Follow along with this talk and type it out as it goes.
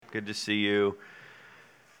Good to see you.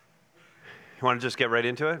 You want to just get right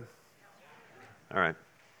into it? All right.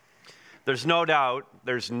 There's no doubt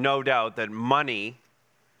that money,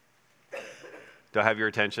 do I have your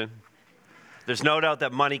attention? There's no doubt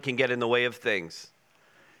that money can get in the way of things.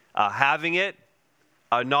 Having it,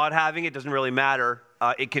 not having it doesn't really matter.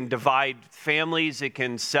 It can divide families. It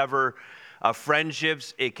can sever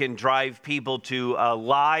friendships. It can drive people to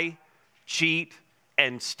lie, cheat,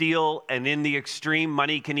 and steal. And in the extreme,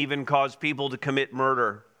 money can even cause people to commit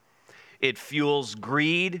murder. It fuels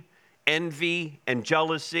greed, envy, and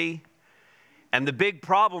jealousy. And the big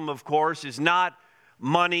problem, of course, is not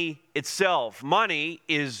money itself. Money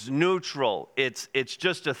is neutral. It's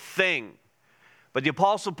just a thing. But the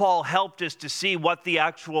Apostle Paul helped us to see what the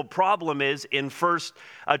actual problem is in 1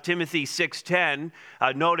 Timothy 6:10.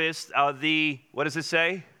 Notice what does it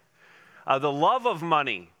say? The love of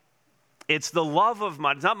money. It's the love of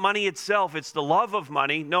money. It's not money itself. It's the love of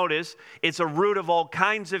money. Notice, it's a root of all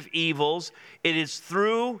kinds of evils. It is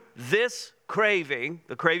through this craving,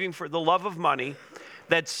 the craving for the love of money,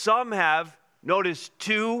 that some have, notice,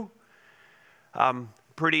 two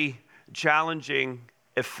pretty challenging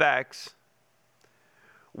effects.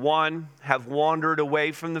 One, have wandered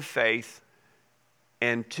away from the faith,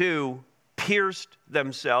 and two, pierced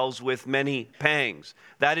themselves with many pangs.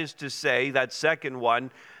 That is to say, that second one,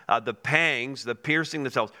 the pangs, the piercing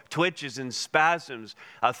themselves, twitches and spasms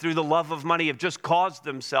through the love of money have just caused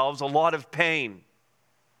themselves a lot of pain.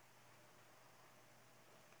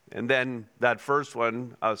 And then that first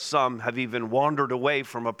one, some have even wandered away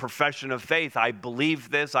from a profession of faith. I believe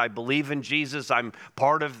this, I believe in Jesus, I'm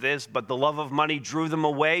part of this, but the love of money drew them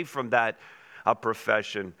away from that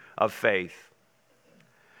profession of faith.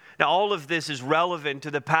 Now, all of this is relevant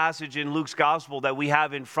to the passage in Luke's gospel that we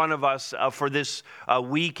have in front of us for this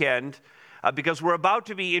weekend, because we're about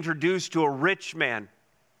to be introduced to a rich man.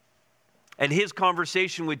 And his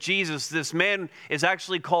conversation with Jesus, this man is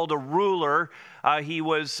actually called a ruler. He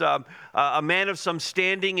was a man of some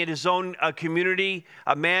standing in his own community,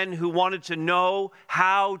 a man who wanted to know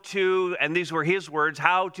how to, and these were his words,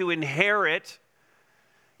 how to inherit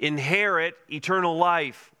eternal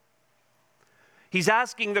life. He's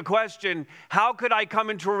asking the question, how could I come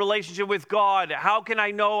into a relationship with God? How can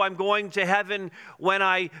I know I'm going to heaven when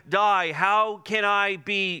I die? How can I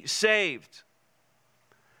be saved?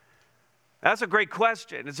 That's a great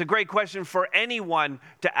question. It's a great question for anyone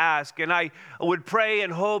to ask. And I would pray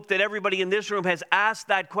and hope that everybody in this room has asked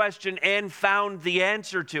that question and found the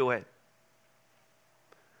answer to it.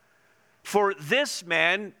 For this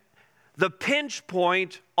man, the pinch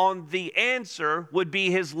point on the answer would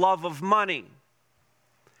be his love of money.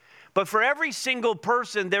 But for every single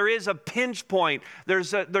person, there is a pinch point.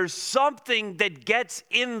 There's something that gets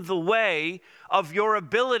in the way of your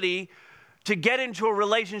ability to get into a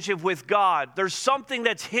relationship with God. There's something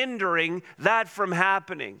that's hindering that from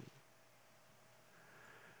happening.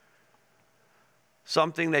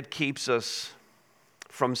 Something that keeps us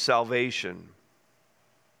from salvation.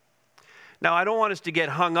 Now, I don't want us to get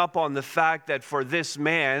hung up on the fact that for this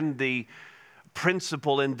man, the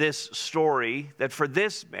principle in this story, that for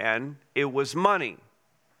this man, it was money.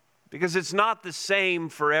 Because it's not the same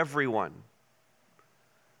for everyone.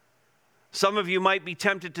 Some of you might be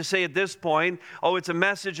tempted to say at this point, oh, it's a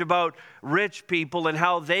message about rich people and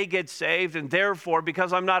how they get saved, and therefore,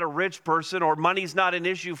 because I'm not a rich person or money's not an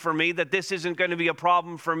issue for me, that this isn't going to be a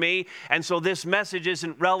problem for me, and so this message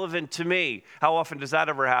isn't relevant to me. How often does that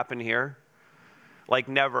ever happen here? Like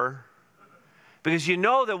never. Because you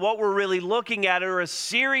know that what we're really looking at are a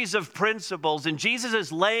series of principles, and Jesus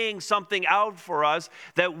is laying something out for us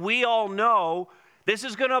that we all know this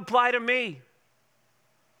is going to apply to me.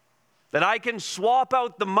 That I can swap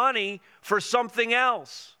out the money for something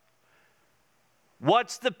else.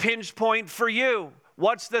 What's the pinch point for you?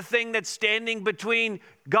 What's the thing that's standing between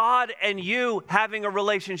God and you having a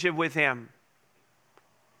relationship with Him?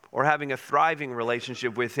 Or having a thriving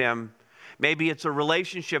relationship with Him? Maybe it's a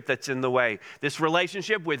relationship that's in the way. This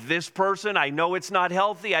relationship with this person, I know it's not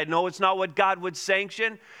healthy. I know it's not what God would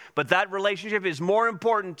sanction. But that relationship is more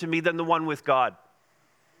important to me than the one with God.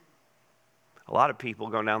 A lot of people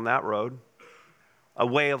go down that road. A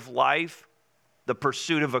way of life, the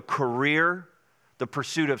pursuit of a career, the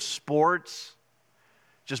pursuit of sports.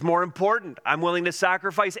 Just more important. I'm willing to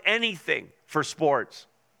sacrifice anything for sports.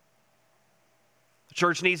 The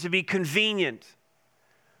church needs to be convenient.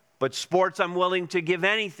 But sports I'm willing to give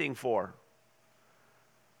anything for.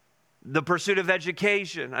 The pursuit of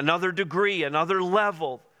education, another degree, another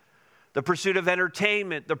level. The pursuit of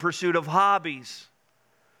entertainment, the pursuit of hobbies.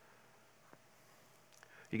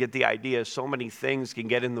 You get the idea, so many things can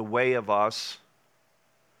get in the way of us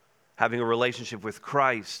having a relationship with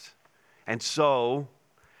Christ. And so,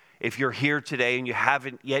 if you're here today and you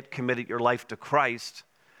haven't yet committed your life to Christ,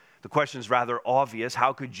 the question is rather obvious.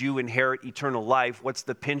 How could you inherit eternal life? What's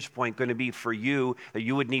the pinch point going to be for you that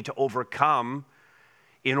you would need to overcome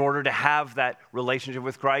in order to have that relationship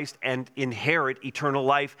with Christ and inherit eternal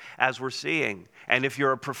life as we're seeing? And if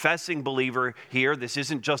you're a professing believer here, this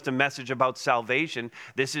isn't just a message about salvation.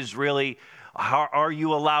 This is really, are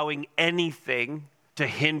you allowing anything to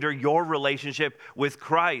hinder your relationship with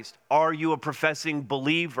Christ? Are you a professing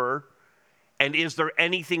believer? And is there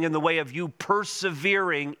anything in the way of you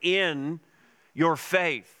persevering in your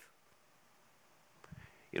faith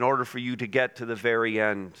in order for you to get to the very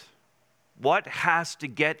end? What has to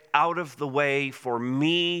get out of the way for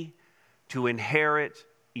me to inherit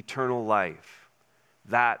eternal life?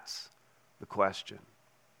 That's the question.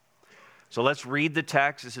 So let's read the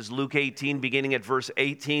text. This is Luke 18, beginning at verse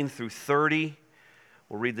 18 through 30.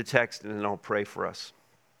 We'll read the text and then I'll pray for us.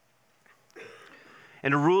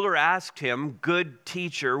 And a ruler asked him, "Good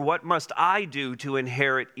teacher, what must I do to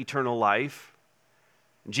inherit eternal life?"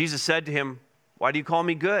 And Jesus said to him, "Why do you call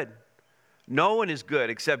me good? No one is good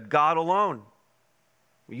except God alone.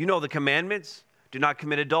 You know the commandments. Do not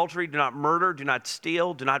commit adultery, do not murder, do not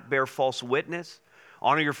steal, do not bear false witness,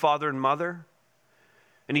 honor your father and mother."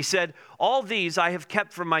 And he said, "All these I have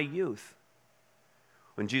kept from my youth."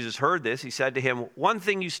 When Jesus heard this, he said to him, "One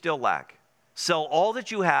thing you still lack. Sell all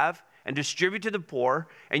that you have and distribute to the poor,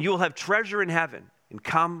 and you will have treasure in heaven. And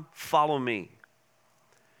come, follow me."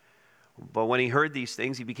 But when he heard these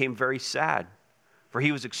things, he became very sad, for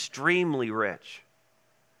he was extremely rich.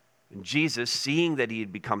 And Jesus, seeing that he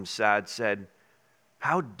had become sad, said,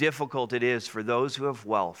 "How difficult it is for those who have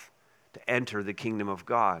wealth to enter the kingdom of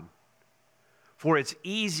God. For it's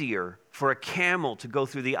easier for a camel to go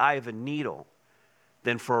through the eye of a needle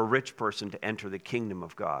than for a rich person to enter the kingdom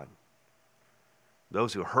of God."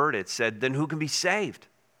 Those who heard it said, "Then who can be saved?"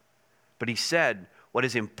 But he said, "What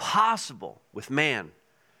is impossible with man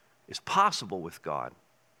is possible with God."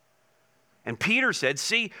 And Peter said,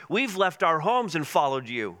 "See, we've left our homes and followed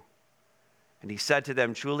you." And he said to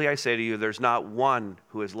them, "Truly I say to you, there's not one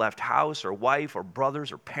who has left house or wife or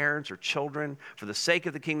brothers or parents or children for the sake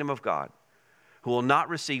of the kingdom of God who will not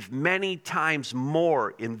receive many times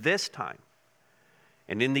more in this time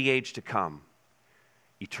and in the age to come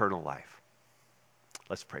eternal life."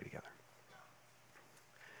 Let's pray together.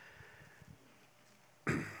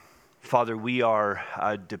 Father, we are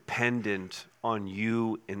dependent on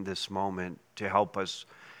you in this moment to help us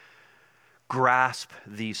grasp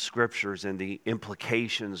these scriptures and the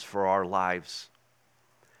implications for our lives.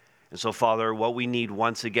 And so, Father, what we need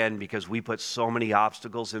once again, because we put so many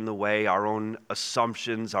obstacles in the way, our own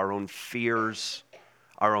assumptions, our own fears,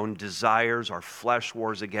 our own desires, our flesh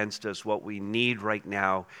wars against us, what we need right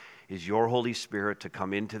now is your Holy Spirit to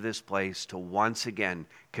come into this place to once again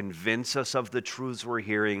convince us of the truths we're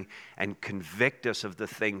hearing and convict us of the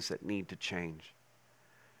things that need to change.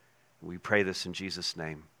 We pray this in Jesus'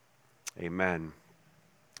 name. Amen.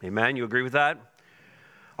 Amen. You agree with that?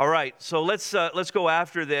 All right, so let's go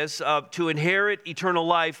after this. To inherit eternal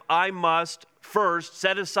life, I must first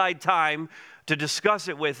set aside time to discuss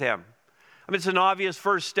it with him. I mean, it's an obvious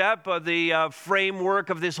first step. The framework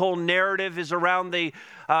of this whole narrative is around the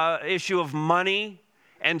issue of money.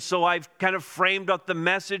 And so I've kind of framed up the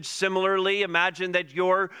message similarly. Imagine that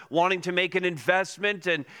you're wanting to make an investment,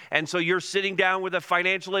 and so you're sitting down with a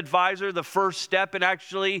financial advisor. The first step in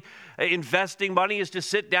actually investing money is to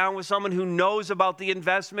sit down with someone who knows about the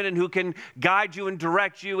investment and who can guide you and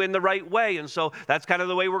direct you in the right way. And so that's kind of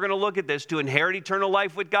the way we're going to look at this. To inherit eternal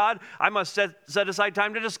life with God, I must set aside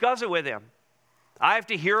time to discuss it with him. I have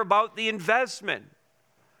to hear about the investment.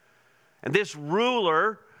 And this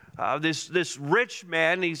ruler, this rich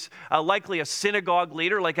man, he's likely a synagogue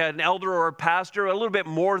leader, like an elder or a pastor, a little bit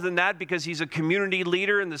more than that because he's a community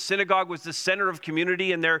leader, and the synagogue was the center of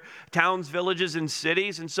community in their towns, villages, and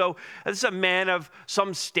cities. And so this is a man of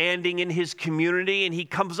some standing in his community, and he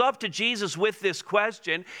comes up to Jesus with this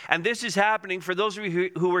question. And this is happening for those of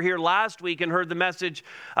you who were here last week and heard the message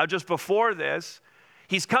just before this.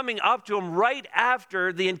 He's coming up to him right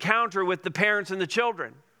after the encounter with the parents and the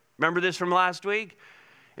children. Remember this from last week?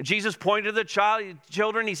 And Jesus pointed to the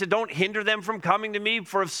children. He said, "Don't hinder them from coming to me,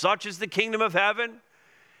 for of such is the kingdom of heaven."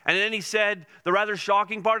 And then he said, the rather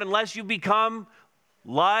shocking part, "Unless you become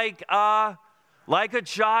like a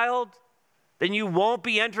child, then you won't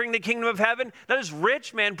be entering the kingdom of heaven." Now, this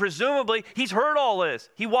rich man, presumably, he's heard all this.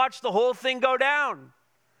 He watched the whole thing go down.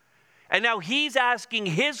 And now he's asking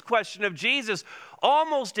his question of Jesus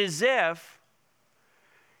almost as if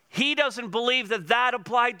he doesn't believe that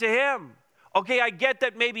applied to him. Okay, I get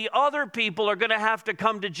that maybe other people are going to have to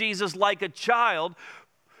come to Jesus like a child,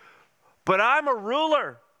 but I'm a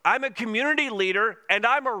ruler, I'm a community leader, and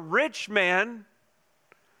I'm a rich man.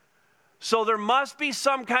 So there must be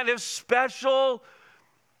some kind of special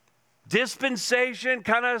dispensation,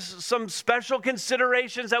 kind of some special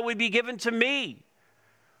considerations that would be given to me.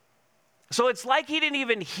 So it's like he didn't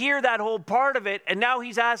even hear that whole part of it, and now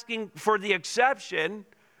he's asking for the exception.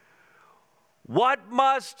 What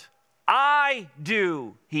must I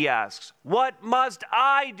do, he asks. What must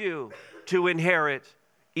I do to inherit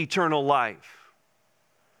eternal life?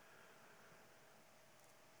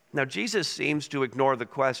 Now, Jesus seems to ignore the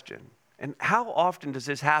question. And how often does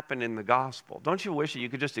this happen in the gospel? Don't you wish that you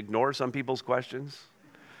could just ignore some people's questions?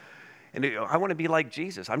 And I want to be like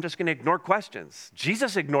Jesus. I'm just going to ignore questions.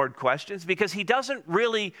 Jesus ignored questions because he doesn't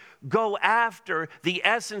really go after the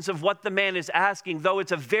essence of what the man is asking, though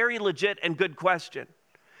it's a very legit and good question.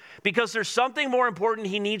 Because there's something more important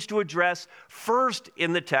he needs to address first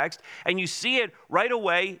in the text, and you see it right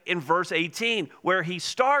away in verse 18, where he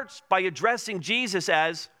starts by addressing Jesus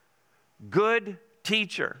as good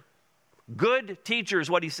teacher. Good teacher is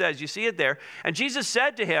what he says. You see it there. And Jesus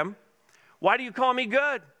said to him, "Why do you call me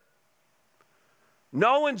good?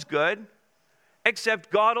 No one's good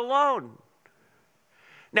except God alone."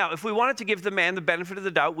 Now, if we wanted to give the man the benefit of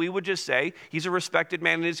the doubt, we would just say he's a respected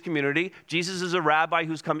man in his community. Jesus is a rabbi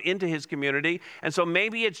who's come into his community. And so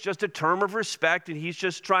maybe it's just a term of respect and he's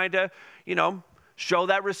just trying to, show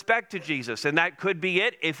that respect to Jesus. And that could be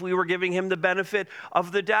it if we were giving him the benefit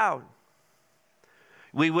of the doubt.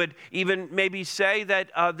 We would even maybe say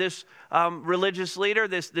that this religious leader,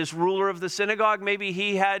 this ruler of the synagogue, maybe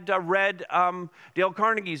he had read Dale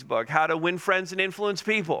Carnegie's book, How to Win Friends and Influence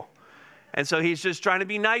People. And so he's just trying to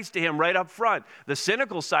be nice to him right up front. The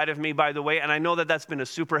cynical side of me, by the way, and I know that that's been a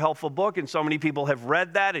super helpful book, and so many people have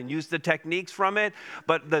read that and used the techniques from it,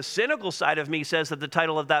 but the cynical side of me says that the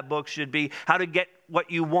title of that book should be How to Get What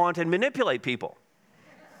You Want and Manipulate People.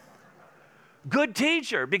 Good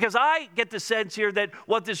teacher, because I get the sense here that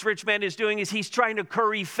what this rich man is doing is he's trying to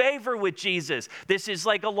curry favor with Jesus. This is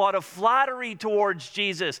like a lot of flattery towards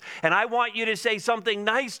Jesus. And I want you to say something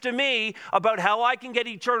nice to me about how I can get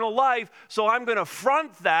eternal life, so I'm going to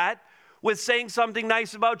front that with saying something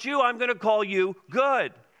nice about you. I'm going to call you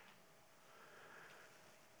good.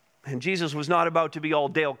 And Jesus was not about to be all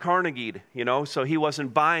Dale Carnegie, so he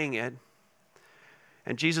wasn't buying it.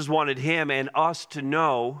 And Jesus wanted him and us to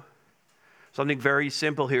know something very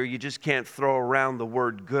simple here. You just can't throw around the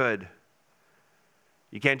word good.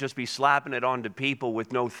 You can't just be slapping it onto people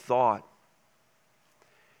with no thought.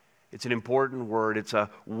 It's an important word. It's a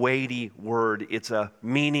weighty word. It's a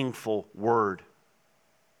meaningful word.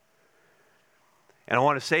 And I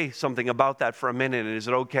want to say something about that for a minute. And is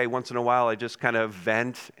it okay once in a while I just kind of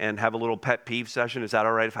vent and have a little pet peeve session? Is that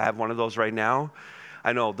all right if I have one of those right now?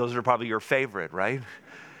 I know those are probably your favorite, right?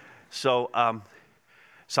 So,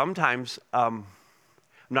 sometimes I'm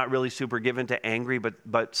not really super given to angry,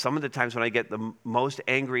 but some of the times when I get the most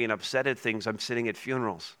angry and upset at things, I'm sitting at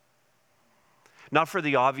funerals. Not for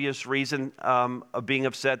the obvious reason of being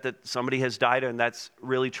upset that somebody has died, and that's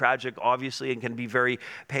really tragic, obviously, and can be very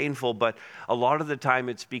painful, but a lot of the time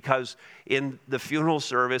it's because in the funeral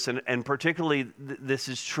service, and particularly this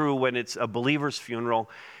is true when it's a believer's funeral,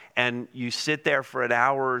 and you sit there for an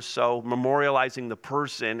hour or so memorializing the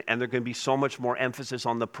person, and there can be so much more emphasis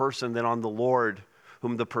on the person than on the Lord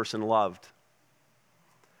whom the person loved.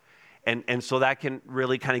 And so that can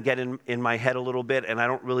really kind of get in my head a little bit, and I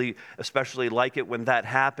don't really especially like it when that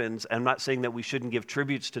happens. I'm not saying that we shouldn't give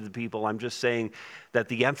tributes to the people. I'm just saying that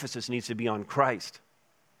the emphasis needs to be on Christ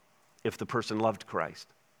if the person loved Christ.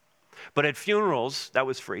 But at funerals, that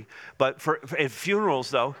was free. But at funerals,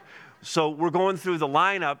 though, so we're going through the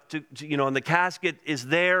lineup and the casket is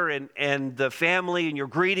there and the family, and you're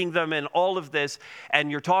greeting them and all of this, and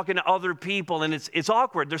you're talking to other people, and it's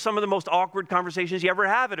awkward. There's some of the most awkward conversations you ever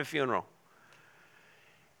have at a funeral.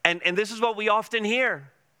 And this is what we often hear.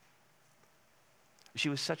 She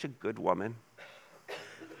was such a good woman.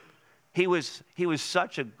 He was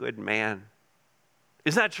such a good man.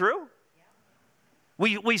 Isn't that true?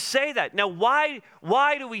 We say that. Now, why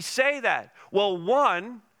do we say that? Well,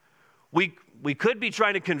 one, we could be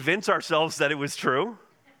trying to convince ourselves that it was true.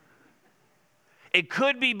 It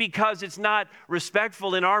could be because it's not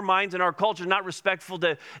respectful in our minds and our culture, not respectful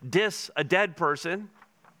to diss a dead person.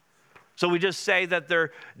 So we just say that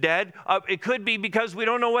they're dead. It could be because we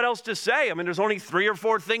don't know what else to say. I mean, there's only 3 or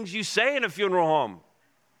 4 things you say in a funeral home.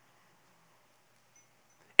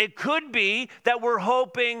 It could be that we're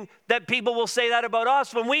hoping that people will say that about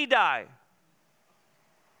us when we die.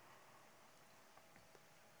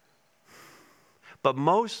 But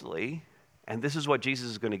mostly, and this is what Jesus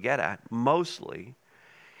is going to get at, mostly,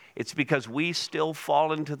 it's because we still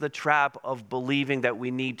fall into the trap of believing that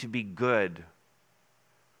we need to be good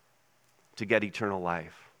to get eternal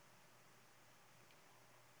life.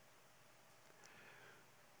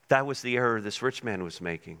 That was the error this rich man was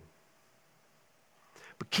making.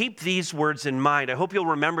 But keep these words in mind. I hope you'll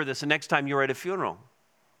remember this the next time you're at a funeral.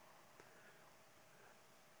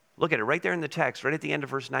 Look at it right there in the text, right at the end of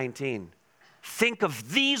verse 19. Think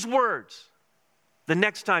of these words the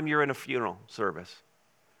next time you're in a funeral service.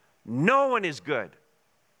 No one is good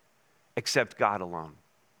except God alone.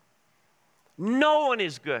 No one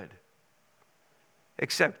is good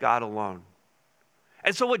except God alone.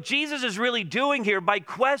 And so what Jesus is really doing here by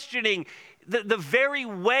questioning the very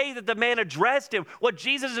way that the man addressed him, what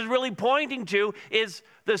Jesus is really pointing to is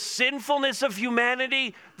the sinfulness of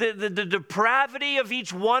humanity, the depravity of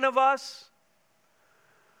each one of us.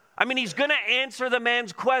 I mean, he's going to answer the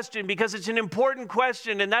man's question because it's an important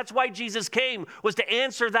question, and that's why Jesus came, was to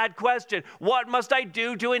answer that question. What must I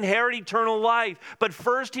do to inherit eternal life? But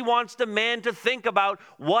first, he wants the man to think about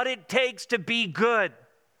what it takes to be good.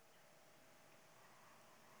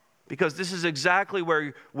 Because this is exactly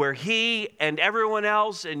where he and everyone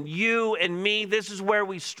else and you and me, this is where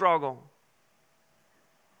we struggle.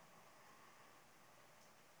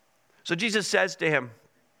 So Jesus says to him,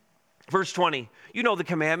 verse 20, you know the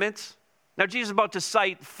commandments. Now Jesus is about to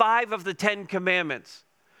cite 5 of the 10 commandments.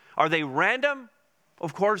 Are they random?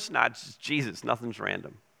 Of course not. It's Jesus, nothing's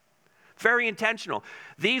random. Very intentional.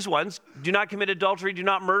 These ones, do not commit adultery, do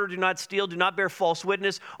not murder, do not steal, do not bear false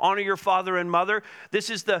witness, honor your father and mother.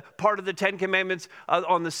 This is the part of the 10 commandments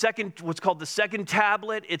on the second, what's called the second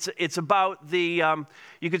tablet. It's about the,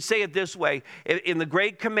 you could say it this way. In the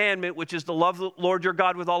great commandment, which is to love the Lord your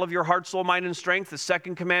God with all of your heart, soul, mind, and strength, the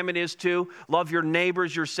second commandment is to love your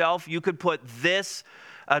neighbors yourself. You could put this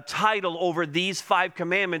title over these 5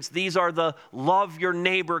 commandments. These are the love your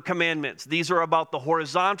neighbor commandments. These are about the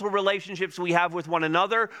horizontal relationships we have with one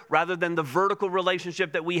another rather than the vertical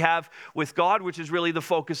relationship that we have with God, which is really the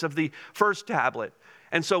focus of the first tablet.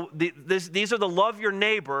 And so these are the love your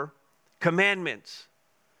neighbor commandments.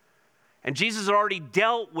 And Jesus had already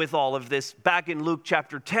dealt with all of this back in Luke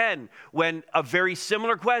chapter 10 when a very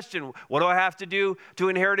similar question, what do I have to do to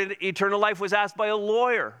inherit eternal life, was asked by a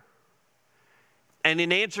lawyer. And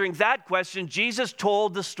in answering that question, Jesus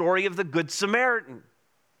told the story of the Good Samaritan.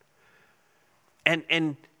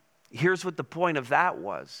 And here's what the point of that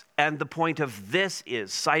was. And the point of this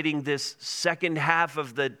is, citing this second half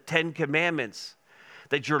of the 10 commandments,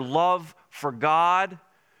 that your love for God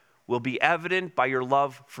will be evident by your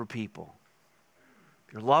love for people.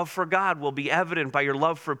 Your love for God will be evident by your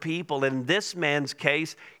love for people. In this man's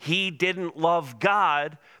case, he didn't love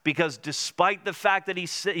God because despite the fact that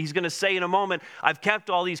he's going to say in a moment, I've kept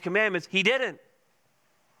all these commandments, he didn't.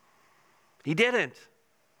 He didn't.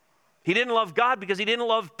 He didn't love God because he didn't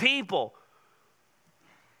love people.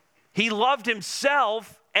 He loved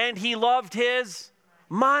himself and he loved his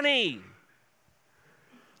money.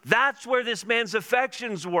 That's where this man's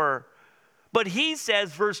affections were. But he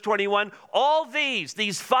says, verse 21, all these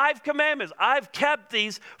 5 commandments, I've kept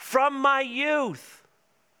these from my youth.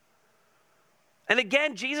 And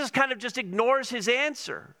again, Jesus kind of just ignores his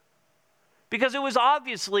answer because it was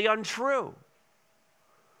obviously untrue.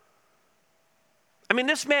 I mean,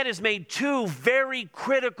 this man has made 2 very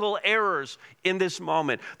critical errors in this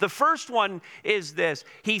moment. The first one is this.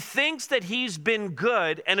 He thinks that he's been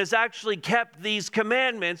good and has actually kept these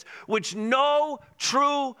commandments, which no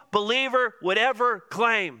true believer would ever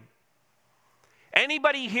claim.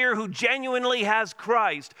 Anybody here who genuinely has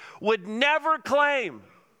Christ would never claim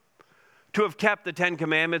to have kept the 10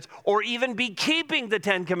 commandments or even be keeping the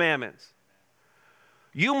 10 commandments.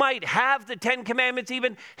 You might have the 10 commandments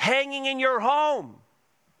even hanging in your home.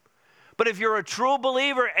 But if you're a true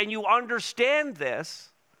believer and you understand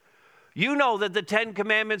this, you know that the 10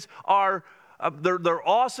 commandments are they're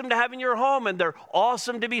awesome to have in your home, and they're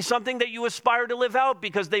awesome to be something that you aspire to live out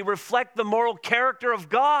because they reflect the moral character of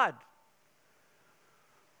God.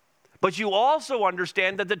 But you also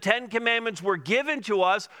understand that the 10 commandments were given to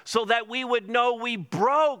us so that we would know we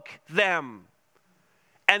broke them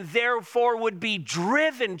and therefore would be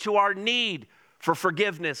driven to our need for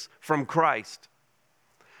forgiveness from Christ.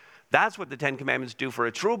 That's what the 10 commandments do for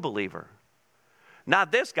a true believer.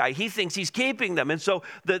 Not this guy. He thinks he's keeping them. And so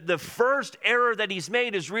the first error that he's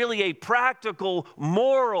made is really a practical,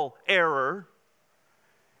 moral error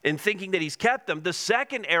in thinking that he's kept them. The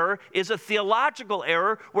second error is a theological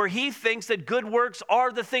error where he thinks that good works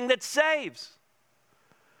are the thing that saves.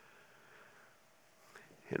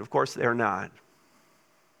 And of course, they're not.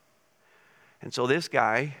 And so this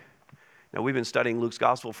guy, now we've been studying Luke's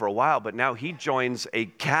gospel for a while, but now he joins a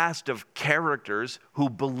cast of characters who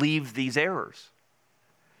believe these errors.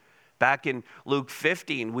 Back in Luke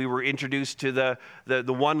 15, we were introduced to the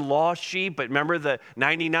one lost sheep, but remember the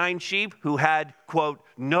 99 sheep who had, quote,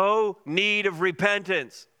 no need of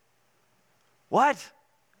repentance. What?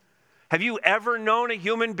 Have you ever known a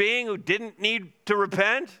human being who didn't need to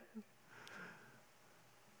repent?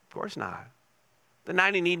 Of course not. The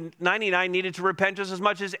 99 needed to repent just as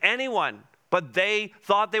much as anyone, but they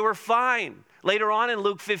thought they were fine. Later on in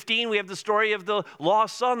Luke 15, we have the story of the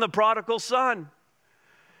lost son, the prodigal son.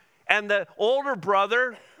 And the older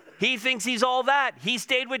brother, he thinks he's all that. He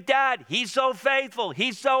stayed with dad. He's so faithful.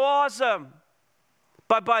 He's so awesome.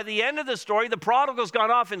 But by the end of the story, the prodigal's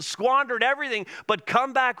gone off and squandered everything, but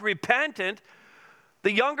come back repentant.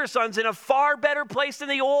 The younger son's in a far better place than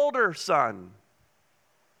the older son.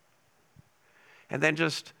 And then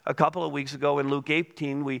just a couple of weeks ago in Luke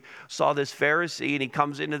 18, we saw this Pharisee, and he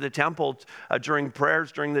comes into the temple during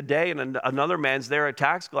prayers during the day, and another man's there, a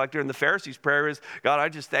tax collector, and the Pharisee's prayer is, God, I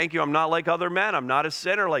just thank you I'm not like other men. I'm not a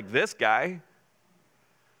sinner like this guy.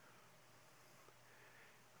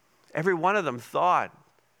 Every one of them thought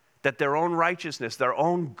that their own righteousness, their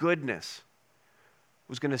own goodness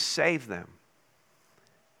was going to save them.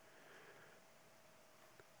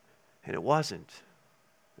 And it wasn't,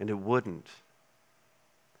 and it wouldn't.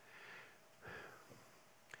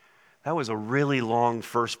 That was a really long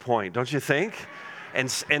first point, don't you think? And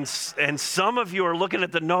some of you are looking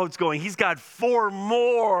at the notes going, he's got 4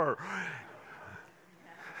 more.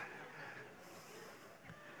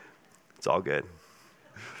 It's all good.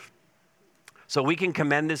 So we can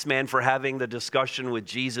commend this man for having the discussion with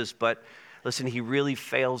Jesus, but listen, he really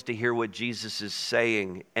fails to hear what Jesus is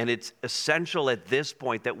saying. And it's essential at this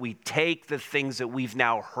point that we take the things that we've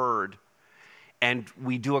now heard and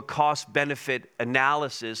we do a cost-benefit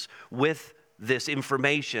analysis with this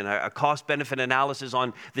information, a cost-benefit analysis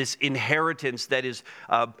on this inheritance that is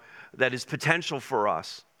potential for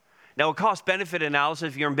us. Now, a cost-benefit analysis,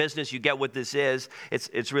 if you're in business, you get what this is.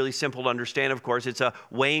 It's really simple to understand, of course. It's a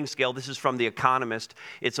weighing scale. This is from The Economist.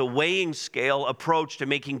 It's a weighing scale approach to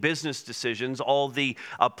making business decisions. All the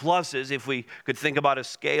pluses, if we could think about a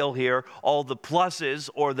scale here, all the pluses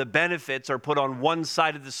or the benefits are put on one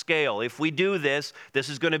side of the scale. If we do this, this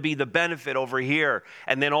is going to be the benefit over here.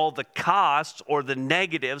 And then all the costs or the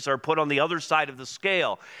negatives are put on the other side of the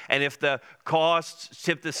scale. And if the costs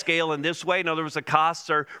tip the scale in this way, in other words, the costs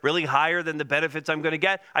are really higher than the benefits I'm going to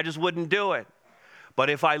get, I just wouldn't do it.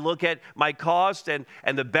 But if I look at my cost and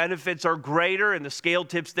the benefits are greater and the scale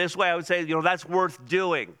tips this way, I would say, that's worth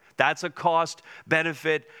doing. That's a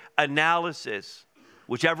cost-benefit analysis.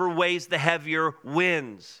 Whichever weighs the heavier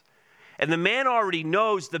wins. And the man already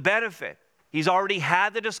knows the benefit. He's already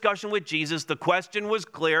had the discussion with Jesus. The question was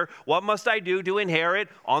clear. What must I do to inherit,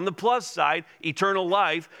 on the plus side, eternal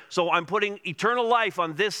life? So I'm putting eternal life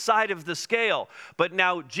on this side of the scale. But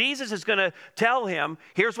now Jesus is going to tell him,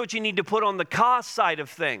 here's what you need to put on the cost side of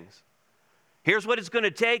things. Here's what it's going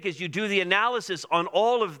to take as you do the analysis on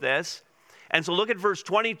all of this. And so look at verse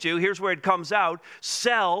 22. Here's where it comes out.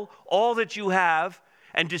 Sell all that you have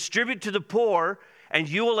and distribute to the poor, and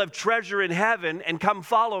you will have treasure in heaven, and come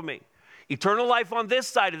follow me. Eternal life on this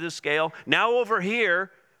side of the scale. Now over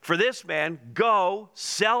here, for this man, go,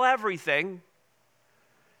 sell everything,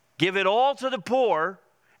 give it all to the poor,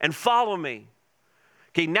 and follow me.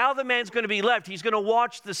 Okay, now the man's going to be left. He's going to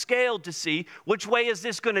watch the scale to see which way is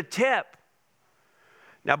this going to tip.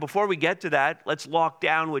 Now, before we get to that, let's lock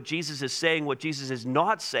down what Jesus is saying, what Jesus is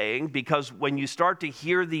not saying, because when you start to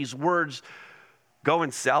hear these words, go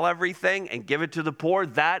and sell everything and give it to the poor,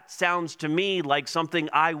 that sounds to me like something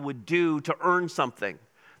I would do to earn something.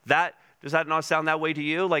 Does that not sound that way to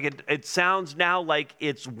you? Like it sounds now like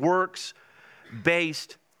it's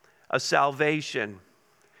works-based salvation.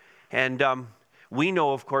 And we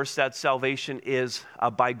know, of course, that salvation is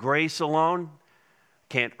by grace alone.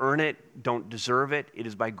 Can't earn it, don't deserve it. It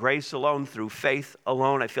is by grace alone, through faith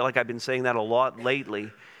alone. I feel like I've been saying that a lot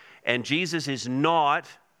lately. And Jesus is not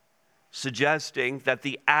suggesting that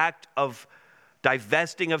the act of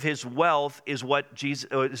divesting of his wealth is what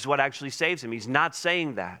actually saves him. He's not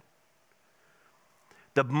saying that.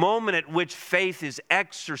 The moment at which faith is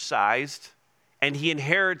exercised and he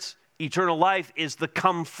inherits eternal life is the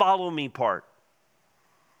come follow me part.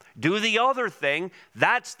 Do the other thing,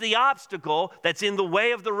 that's the obstacle that's in the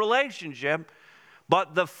way of the relationship,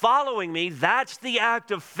 but the following me, that's the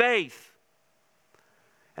act of faith.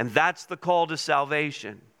 And that's the call to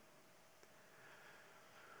salvation.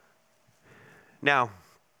 Now,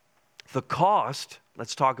 the cost,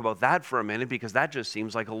 let's talk about that for a minute, because that just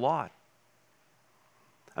seems like a lot.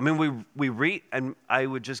 I mean, we read, and I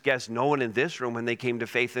would just guess no one in this room, when they came to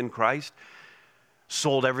faith in Christ,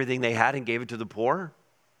 sold everything they had and gave it to the poor.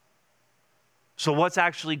 So what's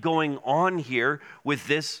actually going on here with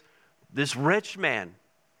this rich man?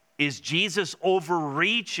 Is Jesus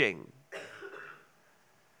overreaching?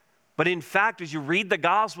 But in fact, as you read the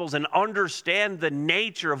Gospels and understand the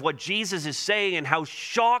nature of what Jesus is saying and how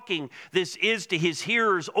shocking this is to his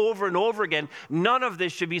hearers over and over again, none of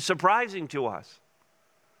this should be surprising to us.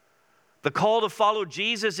 The call to follow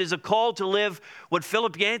Jesus is a call to live what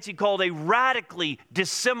Philip Yancey called a radically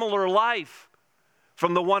dissimilar life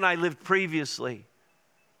from the one I lived previously.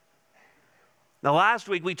 Now, last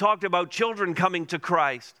week we talked about children coming to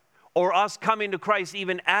Christ, or us coming to Christ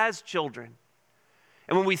even as children.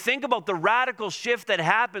 And when we think about the radical shift that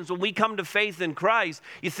happens when we come to faith in Christ,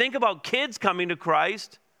 you think about kids coming to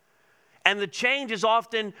Christ, and the change is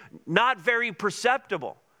often not very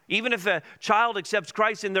perceptible. Even if a child accepts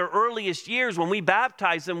Christ in their earliest years, when we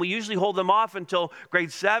baptize them, we usually hold them off until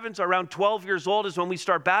grade 7, so around 12 years old is when we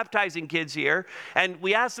start baptizing kids here. And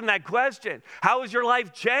we ask them that question, how has your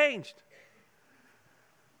life changed?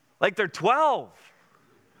 Like they're 12.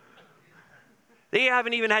 They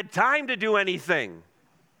haven't even had time to do anything.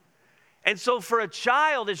 And so for a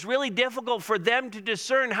child, it's really difficult for them to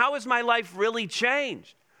discern, how has my life really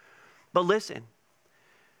changed? But listen,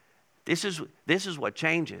 this is what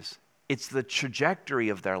changes. It's the trajectory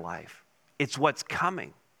of their life. It's what's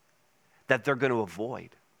coming that they're going to avoid.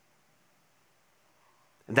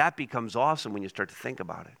 And that becomes awesome when you start to think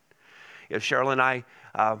about it. You know, Cheryl and I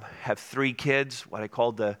have 3 kids, what I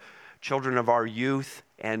call the children of our youth,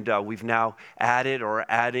 and we've now added or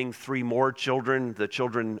adding 3 more children, the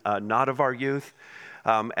children not of our youth,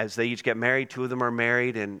 as they each get married. 2 of them are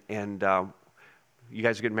married, and you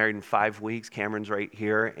guys are getting married in 5 weeks. Cameron's right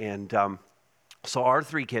here. And so our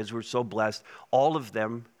 3 kids, we're so blessed. All of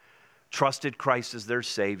them trusted Christ as their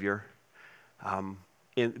Savior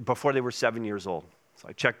before they were 7 years old. So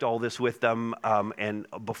I checked all this with them, and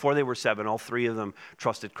before they were 7, all 3 of them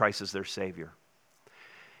trusted Christ as their Savior.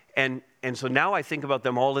 And so now I think about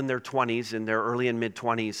them all in their 20s, in their early and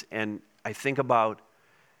mid-20s, and I think about,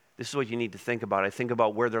 this is what you need to think about. I think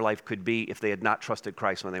about where their life could be if they had not trusted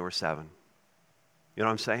Christ when they were 7. You know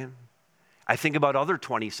what I'm saying? I think about other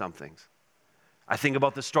 20-somethings. I think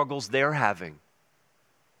about the struggles they're having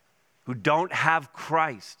who don't have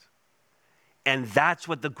Christ. And that's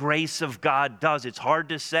what the grace of God does. It's hard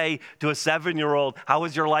to say to a 7-year-old, how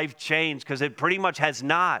has your life changed? Because it pretty much has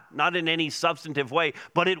not in any substantive way,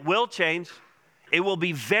 but it will change. It will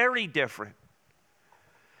be very different.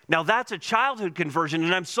 Now, that's a childhood conversion,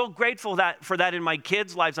 and I'm so grateful for that in my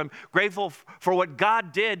kids' lives. I'm grateful for what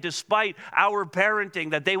God did despite our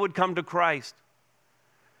parenting, that they would come to Christ.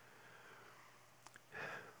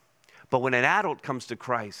 But when an adult comes to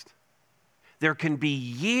Christ, there can be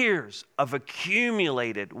years of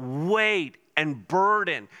accumulated weight and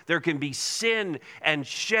burden. There can be sin and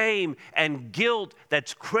shame and guilt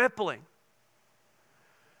that's crippling.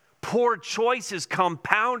 Poor choices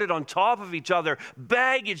compounded on top of each other,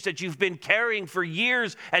 baggage that you've been carrying for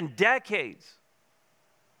years and decades.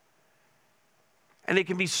 And it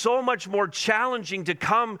can be so much more challenging to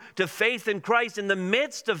come to faith in Christ in the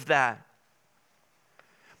midst of that.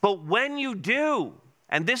 But when you do,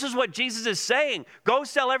 and this is what Jesus is saying, go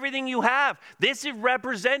sell everything you have. This is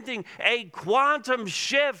representing a quantum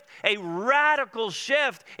shift, a radical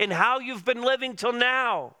shift in how you've been living till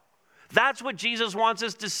now. That's what Jesus wants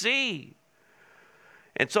us to see.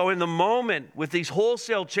 And so in the moment with these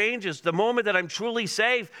wholesale changes, the moment that I'm truly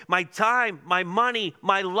saved, my time, my money,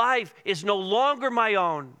 my life is no longer my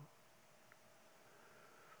own.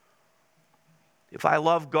 If I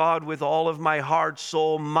love God with all of my heart,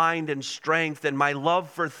 soul, mind, and strength, and my love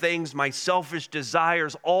for things, my selfish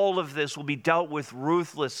desires, all of this will be dealt with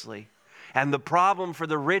ruthlessly. And the problem for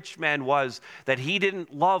the rich man was that he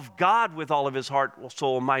didn't love God with all of his heart,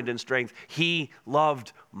 soul, mind, and strength. He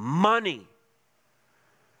loved money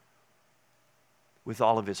with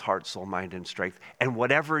all of his heart, soul, mind, and strength. And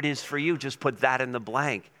whatever it is for you, just put that in the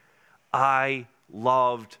blank. I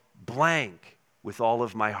loved blank with all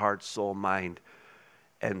of my heart, soul, mind,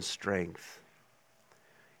 and strength.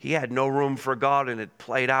 He had no room for God, and it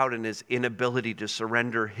played out in his inability to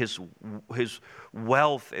surrender his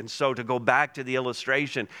wealth. And so to go back to the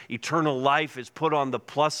illustration, eternal life is put on the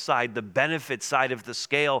plus side, the benefit side of the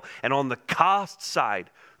scale, and on the cost side,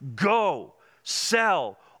 go,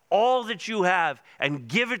 sell all that you have and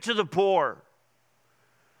give it to the poor.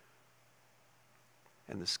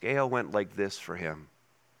 And the scale went like this for him.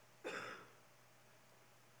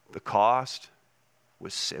 The cost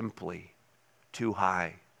was simply too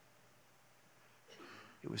high.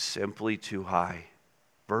 It was simply too high.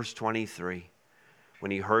 Verse 23,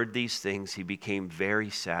 when he heard these things, he became very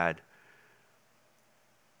sad,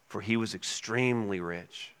 for he was extremely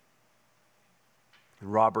rich.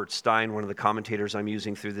 Robert Stein, one of the commentators I'm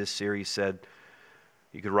using through this series, said,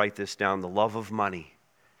 you could write this down, the love of money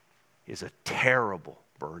is a terrible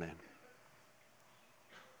burden.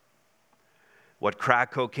 What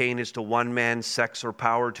crack cocaine is to one man, sex or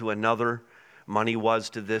power to another, money was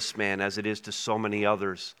to this man as it is to so many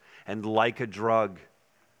others. And like a drug,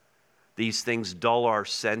 these things dull our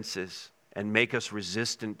senses and make us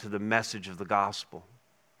resistant to the message of the gospel.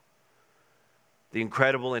 The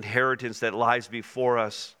incredible inheritance that lies before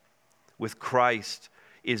us with Christ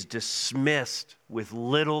is dismissed with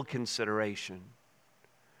little consideration.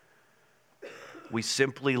 We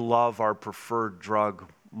simply love our preferred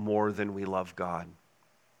drug more than we love God.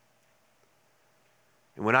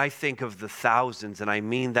 And when I think of the thousands, and I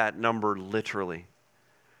mean that number literally,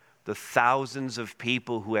 the thousands of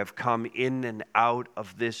people who have come in and out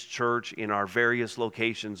of this church in our various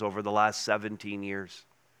locations over the last 17 years,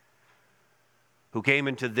 who came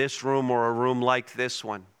into this room or a room like this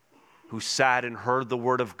one, who sat and heard the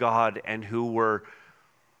word of God and who were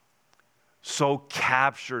so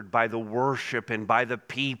captured by the worship and by the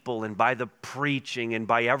people and by the preaching and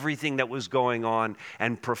by everything that was going on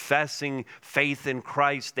and professing faith in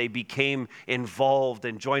Christ, they became involved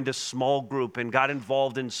and joined a small group and got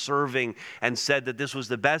involved in serving and said that this was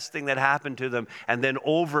the best thing that happened to them. And then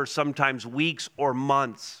over sometimes weeks or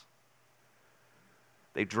months,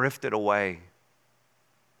 they drifted away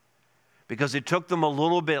because it took them a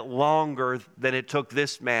little bit longer than it took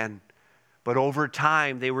this man. But over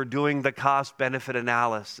time, they were doing the cost-benefit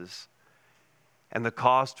analysis. And the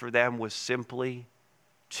cost for them was simply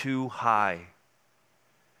too high.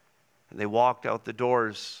 And they walked out the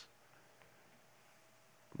doors,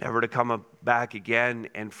 never to come back again.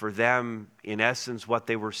 And for them, in essence, what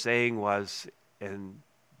they were saying was, and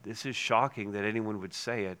this is shocking that anyone would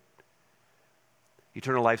say it,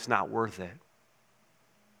 eternal life's not worth it.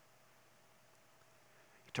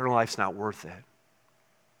 Eternal life's not worth it.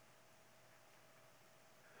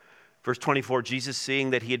 Verse 24, Jesus, seeing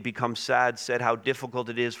that he had become sad, said how difficult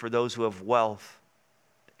it is for those who have wealth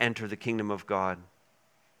to enter the kingdom of God.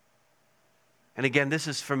 And again, this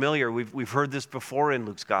is familiar. We've heard this before in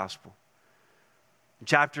Luke's gospel. In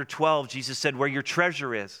chapter 12, Jesus said, where your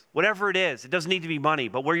treasure is, whatever it is, it doesn't need to be money,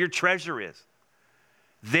 but where your treasure is,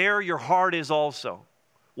 there your heart is also.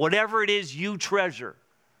 Whatever it is you treasure.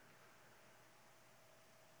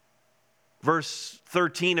 Verse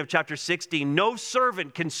 13 of chapter 16, no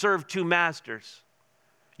servant can serve two masters.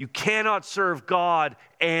 You cannot serve God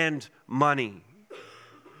and money.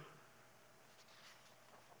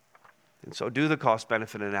 And so do the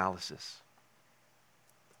cost-benefit analysis.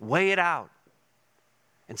 Weigh it out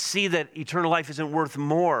and see that eternal life isn't worth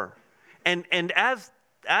more. And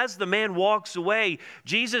as the man walks away,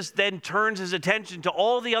 Jesus then turns his attention to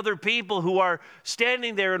all the other people who are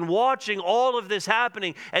standing there and watching all of this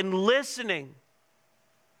happening and listening.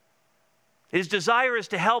 His desire is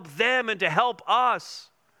to help them and to help us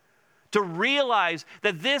to realize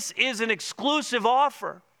that this is an exclusive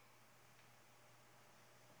offer.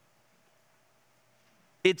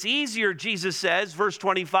 It's easier, Jesus says, verse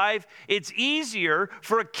 25, it's easier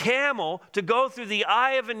for a camel to go through the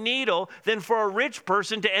eye of a needle than for a rich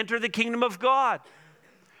person to enter the kingdom of God.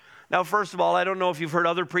 Now, first of all, I don't know if you've heard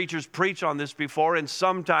other preachers preach on this before, and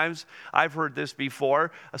sometimes I've heard this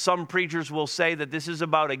before. Some preachers will say that this is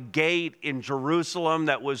about a gate in Jerusalem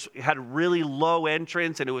that had a really low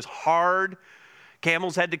entrance and it was hard.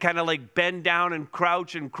 Camels had to kind of like bend down and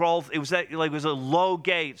crouch and crawl. It was a low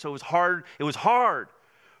gate, so it was hard. It was hard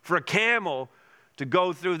for a camel to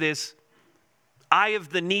go through this eye of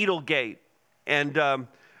the needle gate. And I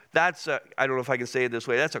don't know if I can say it this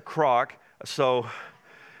way, that's a crock. So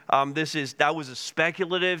that was a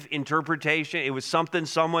speculative interpretation. It was something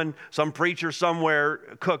some preacher somewhere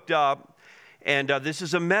cooked up. And this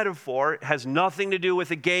is a metaphor. It has nothing to do with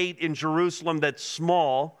a gate in Jerusalem that's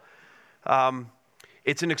small.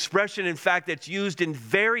 It's an expression, in fact, that's used in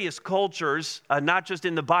various cultures, not just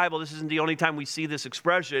in the Bible. This isn't the only time we see this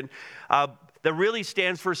expression, that really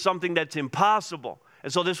stands for something that's impossible.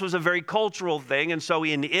 And so this was a very cultural thing. And so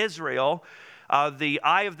in Israel, the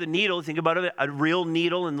eye of the needle, think about it, a real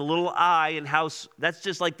needle in the little eye, and how that's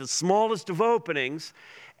just like the smallest of openings.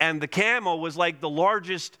 And the camel was like the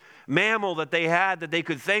largest mammal that they had that they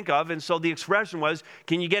could think of. And so the expression was,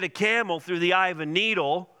 can you get a camel through the eye of a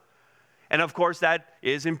needle? And of course, that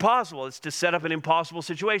is impossible. It's to set up an impossible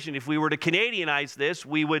situation. If we were to Canadianize this,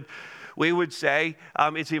 we would we would say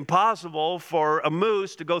it's impossible for a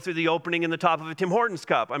moose to go through the opening in the top of a Tim Hortons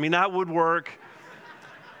cup. I mean, that would work.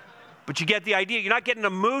 But you get the idea. You're not getting a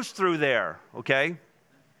moose through there, okay?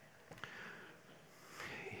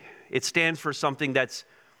 It stands for something that's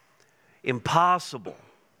impossible.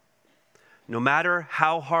 No matter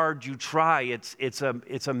how hard you try, it's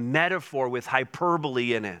a metaphor with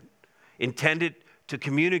hyperbole in it, intended to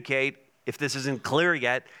communicate, if this isn't clear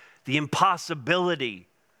yet, the impossibility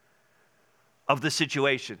of the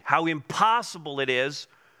situation. How impossible it is,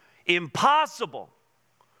 impossible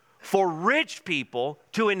for rich people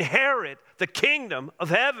to inherit the kingdom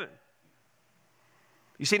of heaven.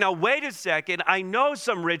 You see, now wait a second, I know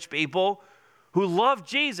some rich people who love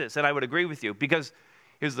Jesus, and I would agree with you, because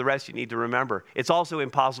here's the rest you need to remember. It's also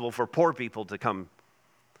impossible for poor people to come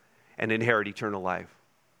and inherit eternal life.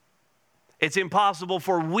 It's impossible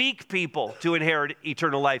for weak people to inherit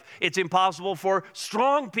eternal life. It's impossible for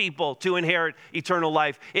strong people to inherit eternal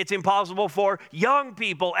life. It's impossible for young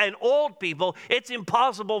people and old people. It's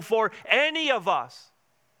impossible for any of us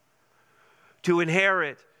to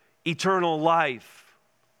inherit eternal life.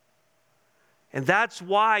 And that's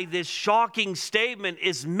why this shocking statement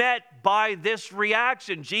is met by this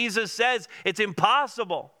reaction. Jesus says it's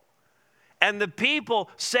impossible. And the people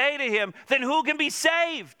say to him, then who can be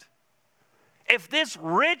saved? If this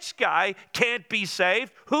rich guy can't be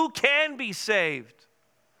saved, who can be saved?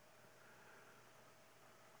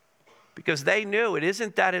 Because they knew it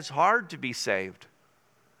isn't that it's hard to be saved.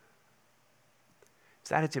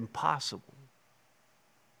 It's that it's impossible.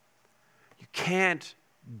 You can't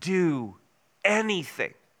do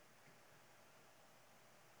anything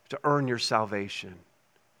to earn your salvation,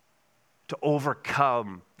 to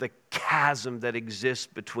overcome the chasm that exists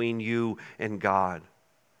between you and God.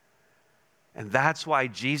 And that's why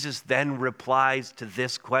Jesus then replies to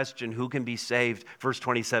this question, who can be saved? Verse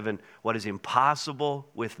 27, what is impossible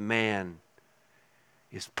with man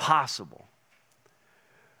is possible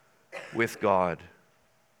with God.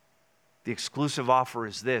 The exclusive offer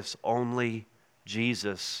is this: only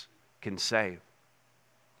Jesus can save.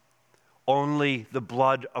 Only the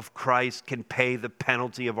blood of Christ can pay the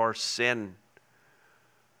penalty of our sin.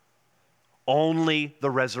 Only the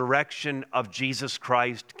resurrection of Jesus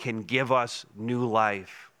Christ can give us new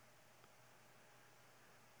life.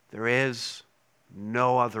 There is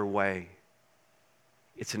no other way.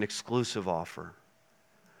 It's an exclusive offer.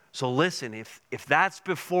 So listen, if that's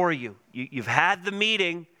before you, you've had the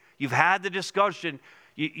meeting, you've had the discussion,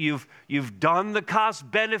 you've done the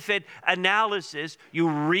cost-benefit analysis, you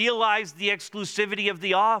realize the exclusivity of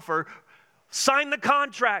the offer, sign the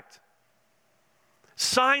contract.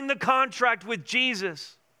 Sign the contract with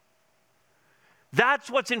Jesus. That's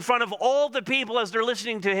what's in front of all the people as they're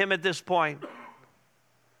listening to him at this point.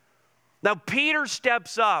 Now, Peter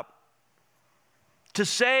steps up to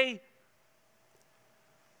say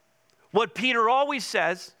what Peter always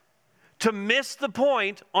says, to miss the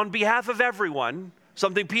point on behalf of everyone,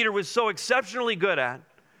 something Peter was so exceptionally good at.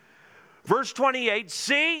 Verse 28,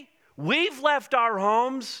 see, we've left our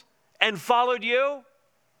homes and followed you.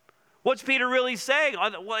 What's Peter really saying?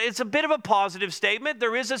 Well, it's a bit of a positive statement.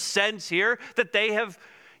 There is a sense here that they have,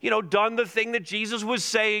 done the thing that Jesus was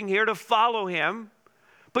saying here to follow him.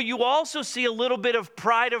 But you also see a little bit of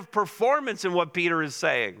pride of performance in what Peter is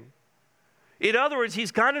saying. In other words,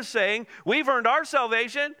 he's kind of saying, we've earned our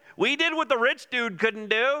salvation. We did what the rich dude couldn't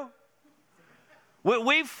do.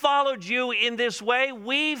 We've followed you in this way.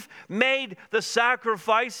 We've made the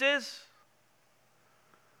sacrifices.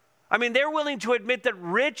 I mean, they're willing to admit that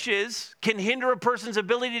riches can hinder a person's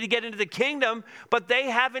ability to get into the kingdom, but they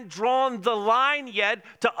haven't drawn the line yet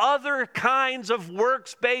to other kinds of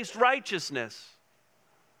works-based righteousness.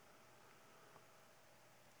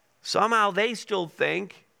 Somehow they still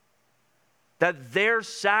think that their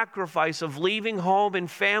sacrifice of leaving home and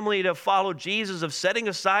family to follow Jesus, of setting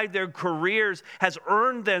aside their careers, has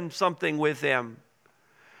earned them something with him.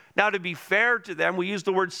 Now, to be fair to them, we use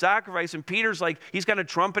the word sacrifice, and Peter's like, he's kind of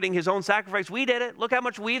trumpeting his own sacrifice. We did it. Look how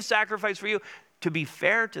much we've sacrificed for you. To be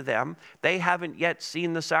fair to them, they haven't yet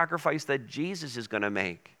seen the sacrifice that Jesus is going to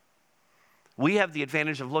make. We have the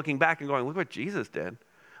advantage of looking back and going, look what Jesus did.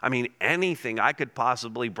 I mean, anything I could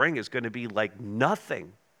possibly bring is going to be like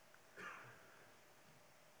nothing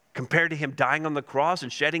compared to him dying on the cross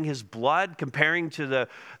and shedding his blood, comparing to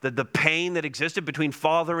the pain that existed between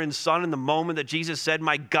Father and Son in the moment that Jesus said,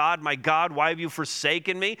 my God, why have you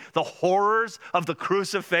forsaken me? The horrors of the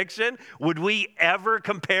crucifixion. Would we ever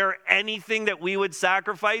compare anything that we would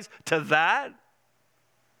sacrifice to that?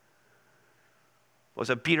 Well,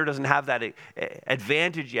 so Peter doesn't have that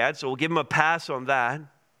advantage yet, so we'll give him a pass on that.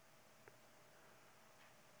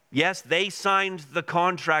 Yes, they signed the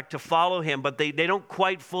contract to follow him, but they don't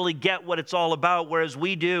quite fully get what it's all about, whereas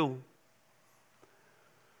we do.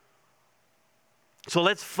 So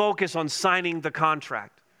let's focus on signing the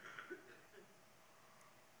contract.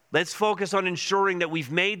 Let's focus on ensuring that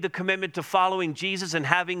we've made the commitment to following Jesus, and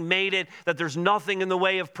having made it, that there's nothing in the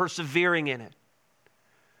way of persevering in it.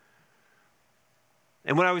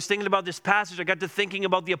 And when I was thinking about this passage, I got to thinking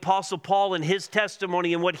about the Apostle Paul and his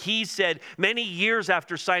testimony and what he said many years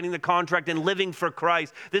after signing the contract and living for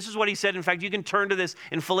Christ. This is what he said. In fact, you can turn to this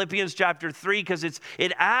in Philippians chapter 3, because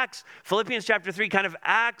Philippians chapter 3 kind of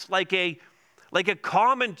acts like a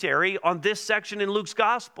commentary on this section in Luke's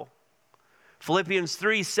gospel. Philippians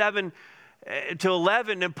 3, 7 to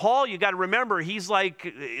 11. And Paul, you got to remember, he's like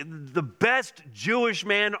the best Jewish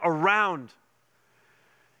man around.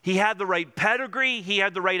 He had the right pedigree. He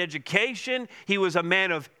had the right education. He was a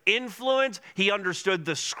man of influence. He understood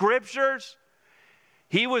the scriptures.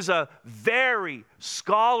 He was a very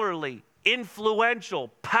scholarly, influential,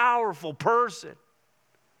 powerful person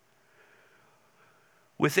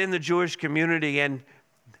within the Jewish community. And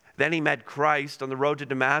then he met Christ on the road to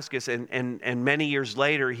Damascus. And many years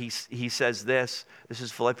later, he says this. This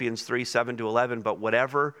is Philippians 3, 7 to 11. But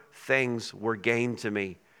whatever things were gained to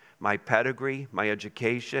me, my pedigree, my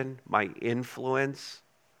education, my influence,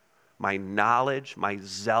 my knowledge, my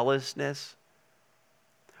zealousness,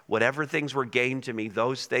 whatever things were gained to me,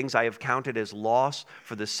 those things I have counted as loss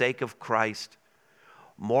for the sake of Christ.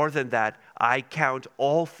 More than that, I count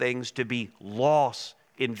all things to be loss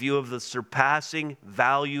in view of the surpassing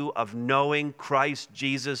value of knowing Christ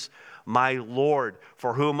Jesus, my Lord,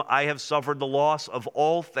 for whom I have suffered the loss of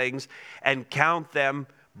all things and count them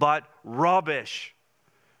but rubbish.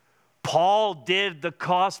 Paul did the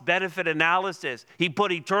cost-benefit analysis. He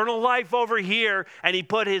put eternal life over here, and he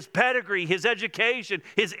put his pedigree, his education,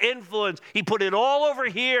 his influence, he put it all over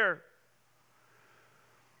here.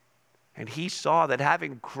 And he saw that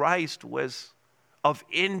having Christ was of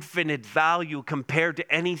infinite value compared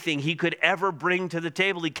to anything he could ever bring to the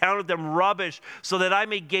table. He counted them rubbish so that I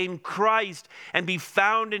may gain Christ and be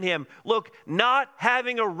found in him. Look, not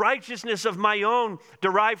having a righteousness of my own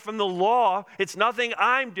derived from the law. It's nothing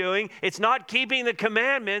I'm doing. It's not keeping the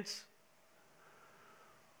commandments.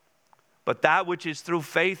 But that which is through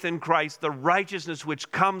faith in Christ, the righteousness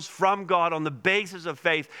which comes from God on the basis of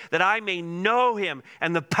faith, that I may know him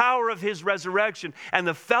and the power of his resurrection and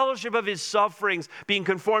the fellowship of his sufferings, being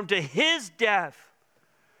conformed to his death,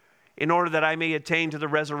 in order that I may attain to the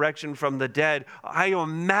resurrection from the dead. I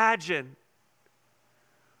imagine,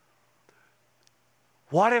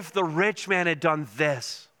 what if the rich man had done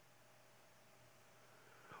this?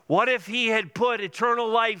 What if he had put eternal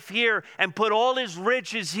life here and put all his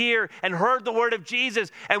riches here and heard the word of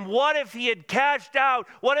Jesus? And what if he had cashed out?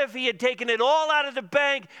 What if he had taken it all out of the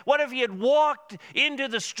bank? What if he had walked into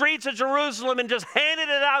the streets of Jerusalem and just handed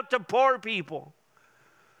it out to poor people?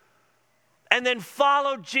 And then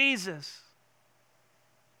followed Jesus?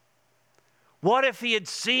 What if he had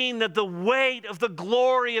seen that the weight of the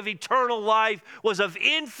glory of eternal life was of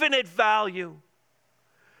infinite value,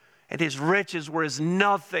 and his riches were as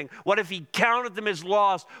nothing? What if he counted them as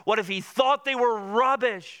lost? What if he thought they were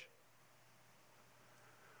rubbish?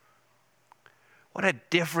 What a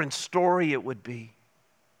different story it would be.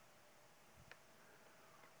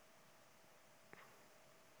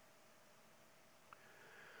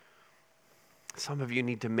 Some of you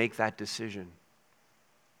need to make that decision.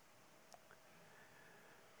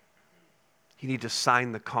 You need to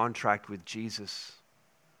sign the contract with Jesus.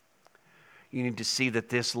 You need to see that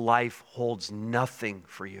this life holds nothing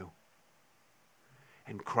for you,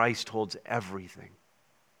 and Christ holds everything.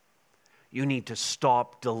 You need to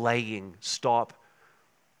stop delaying, stop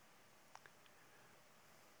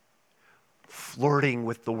flirting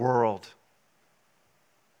with the world,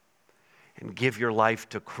 and give your life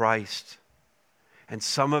to Christ. And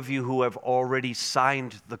some of you who have already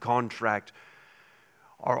signed the contract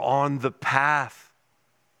are on the path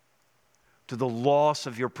to the loss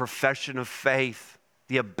of your profession of faith,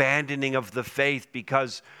 the abandoning of the faith,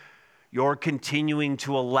 because you're continuing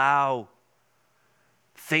to allow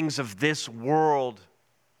things of this world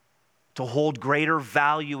to hold greater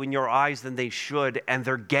value in your eyes than they should, and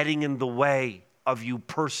they're getting in the way of you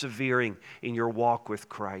persevering in your walk with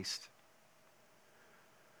Christ.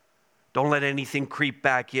 Don't let anything creep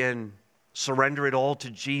back in. Surrender it all to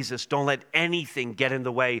Jesus. Don't let anything get in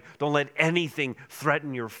the way. Don't let anything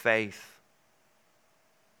threaten your faith.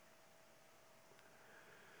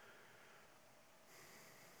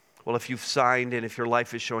 Well, if you've signed and if your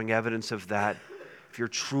life is showing evidence of that, if you're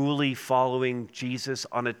truly following Jesus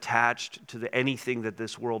unattached to anything that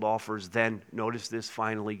this world offers, then notice this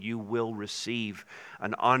finally, you will receive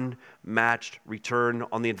an unmatched return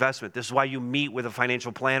on the investment. This is why you meet with a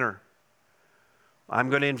financial planner. I'm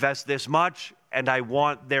going to invest this much, and I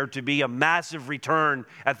want there to be a massive return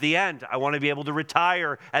at the end. I want to be able to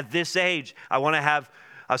retire at this age. I want to have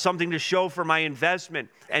something to show for my investment.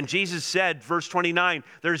 And Jesus said, verse 29,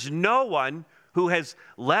 there's no one who has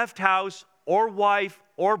left house or wife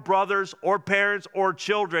or brothers or parents or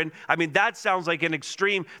children. I mean, that sounds like an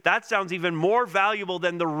extreme. That sounds even more valuable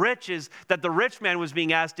than the riches that the rich man was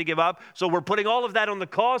being asked to give up. So we're putting all of that on the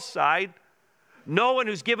cost side. No one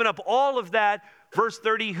who's given up all of that, verse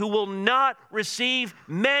 30, who will not receive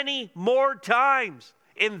many more times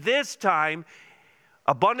in this time,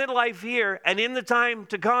 abundant life here, and in the time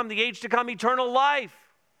to come, the age to come, eternal life.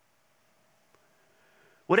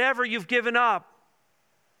 Whatever you've given up,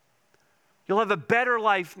 you'll have a better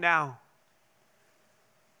life now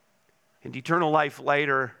and eternal life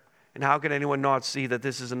later. And how can anyone not see that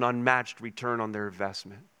this is an unmatched return on their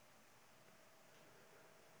investment?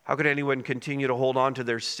 How could anyone continue to hold on to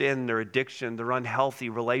their sin, their addiction, their unhealthy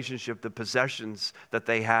relationship, the possessions that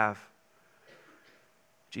they have?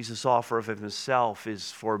 Jesus' offer of himself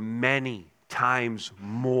is for many times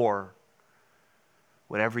more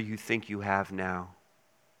whatever you think you have now.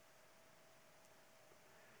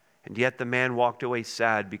 And yet the man walked away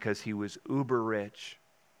sad because he was uber rich.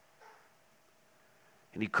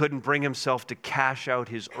 And he couldn't bring himself to cash out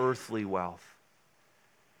his earthly wealth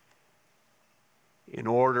in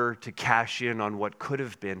order to cash in on what could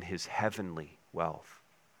have been his heavenly wealth.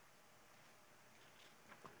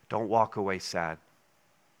 Don't walk away sad.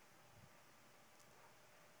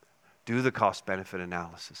 Do the cost-benefit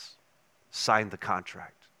analysis. Sign the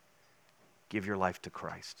contract. Give your life to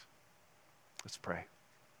Christ. Let's pray.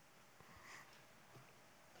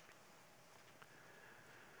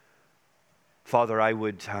 Father, I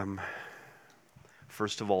would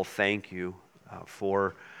first of all thank you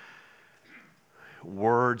for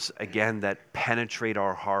words, again, that penetrate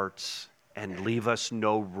our hearts and leave us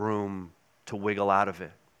no room to wiggle out of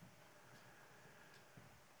it.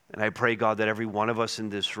 And I pray, God, that every one of us in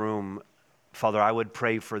this room, Father, I would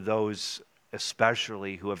pray for those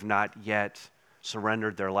especially who have not yet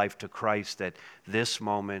surrendered their life to Christ, that this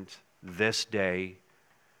moment, this day,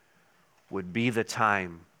 would be the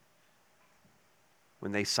time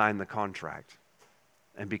when they sign the contract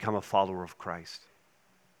and become a follower of Christ.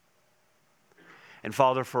 And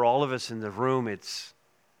Father, for all of us in the room, it's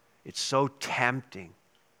so tempting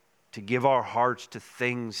to give our hearts to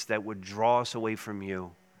things that would draw us away from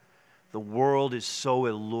you. The world is so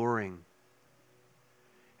alluring.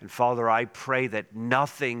 And Father, I pray that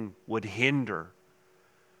nothing would hinder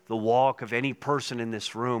the walk of any person in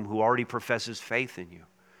this room who already professes faith in you.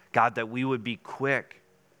 God, that we would be quick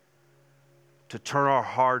to turn our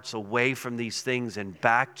hearts away from these things and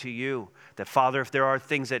back to you. That, Father, if there are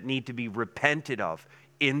things that need to be repented of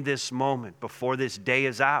in this moment, before this day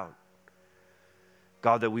is out,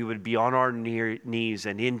 God, that we would be on our knees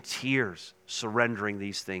and in tears surrendering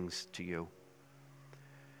these things to you.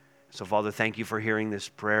 So, Father, thank you for hearing this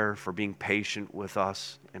prayer, for being patient with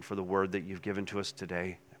us, and for the word that you've given to us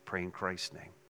today. I pray in Christ's name.